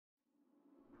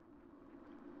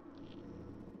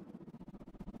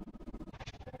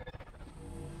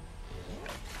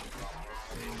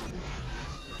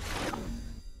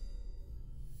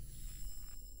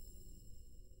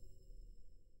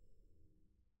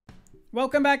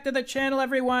Welcome back to the channel,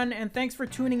 everyone, and thanks for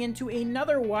tuning in to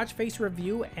another watch face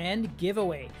review and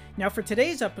giveaway. Now for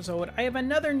today's episode, I have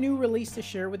another new release to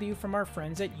share with you from our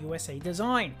friends at USA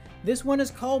Design. This one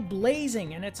is called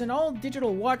Blazing, and it's an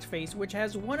all-digital watch face which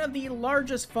has one of the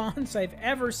largest fonts I've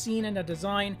ever seen in a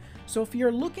design. So if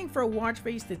you're looking for a watch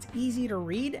face that's easy to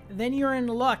read, then you're in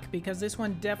luck, because this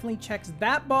one definitely checks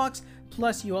that box,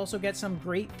 plus you also get some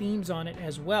great themes on it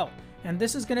as well. And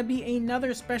this is going to be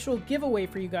another special giveaway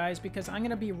for you guys, because I'm going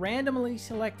to be randomly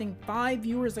selecting 5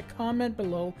 viewers to comment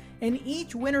below, and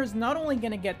each winner is not only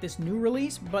going to get this new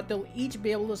release, but they'll each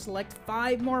be able to select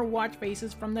 5 more watch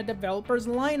faces from the developer's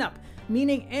lineup,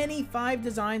 meaning any 5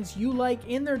 designs you like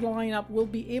in their lineup will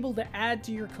be able to add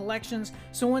to your collections.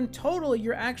 So in total,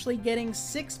 you're actually getting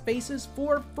 6 faces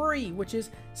for free, which is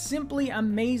simply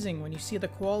amazing when you see the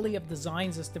quality of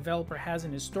designs this developer has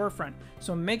in his storefront.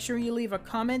 So make sure you leave a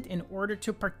comment in order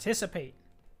to participate.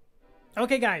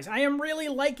 Okay guys, I am really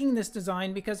liking this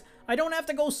design because I don't have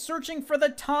to go searching for the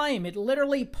time. It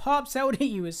literally pops out at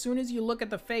you as soon as you look at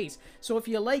the face. So if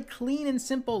you like clean and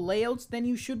simple layouts, then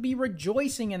you should be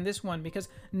rejoicing in this one, because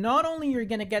not only you're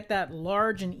going to get that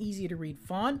large and easy to read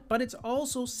font, but it's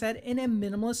also set in a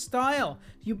minimalist style.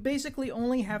 You basically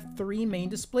only have 3 main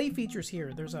display features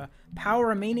here. There's a power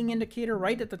remaining indicator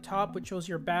right at the top, which shows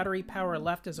your battery power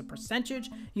left as a percentage.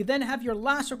 You then have your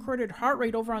last recorded heart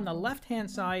rate over on the left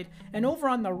hand side, and over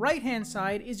on the right hand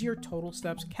side is your total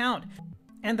steps count.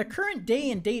 And the current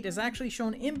day and date is actually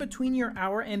shown in between your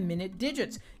hour and minute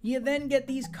digits. You then get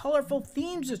these colorful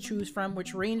themes to choose from,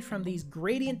 which range from these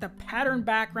gradient to pattern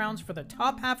backgrounds for the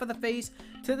top half of the face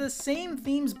to the same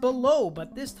themes below,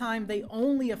 but this time they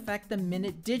only affect the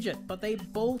minute digit, but they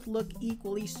both look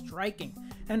equally striking.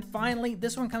 And finally,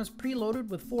 this one comes preloaded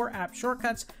with 4 app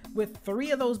shortcuts, with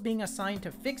 3 of those being assigned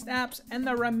to fixed apps, and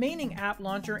the remaining app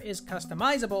launcher is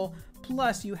customizable.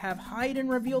 Plus, you have hide and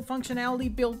reveal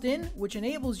functionality built in, which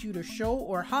enables you to show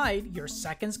or hide your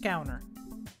seconds counter.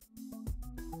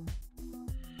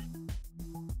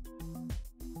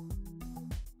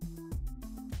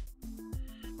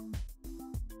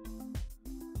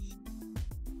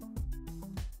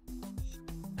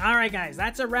 Alright guys,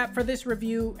 that's a wrap for this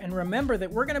review, and remember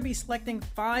that we're going to be selecting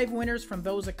 5 winners from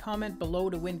those that comment below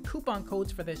to win coupon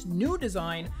codes for this new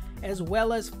design, as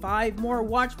well as 5 more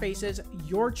watch faces,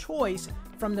 your choice,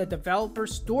 from the developer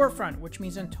storefront, which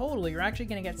means in total you're actually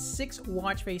going to get 6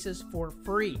 watch faces for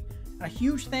free. A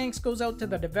huge thanks goes out to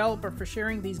the developer for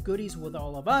sharing these goodies with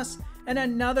all of us, and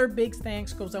another big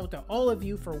thanks goes out to all of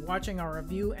you for watching our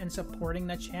review and supporting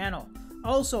the channel.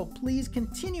 Also, please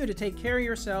continue to take care of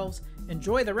yourselves,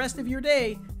 enjoy the rest of your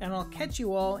day, and I'll catch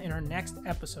you all in our next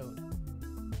episode.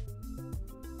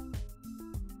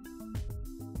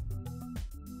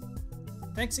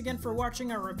 Thanks again for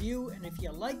watching our review, and if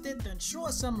you liked it, then show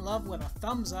us some love with a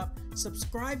thumbs up,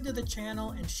 subscribe to the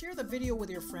channel, and share the video with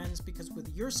your friends, because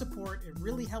with your support, it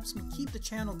really helps me keep the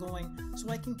channel going so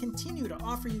I can continue to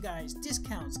offer you guys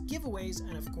discounts, giveaways,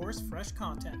 and of course, fresh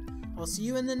content. I'll see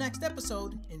you in the next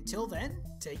episode. Until then,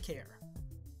 take care.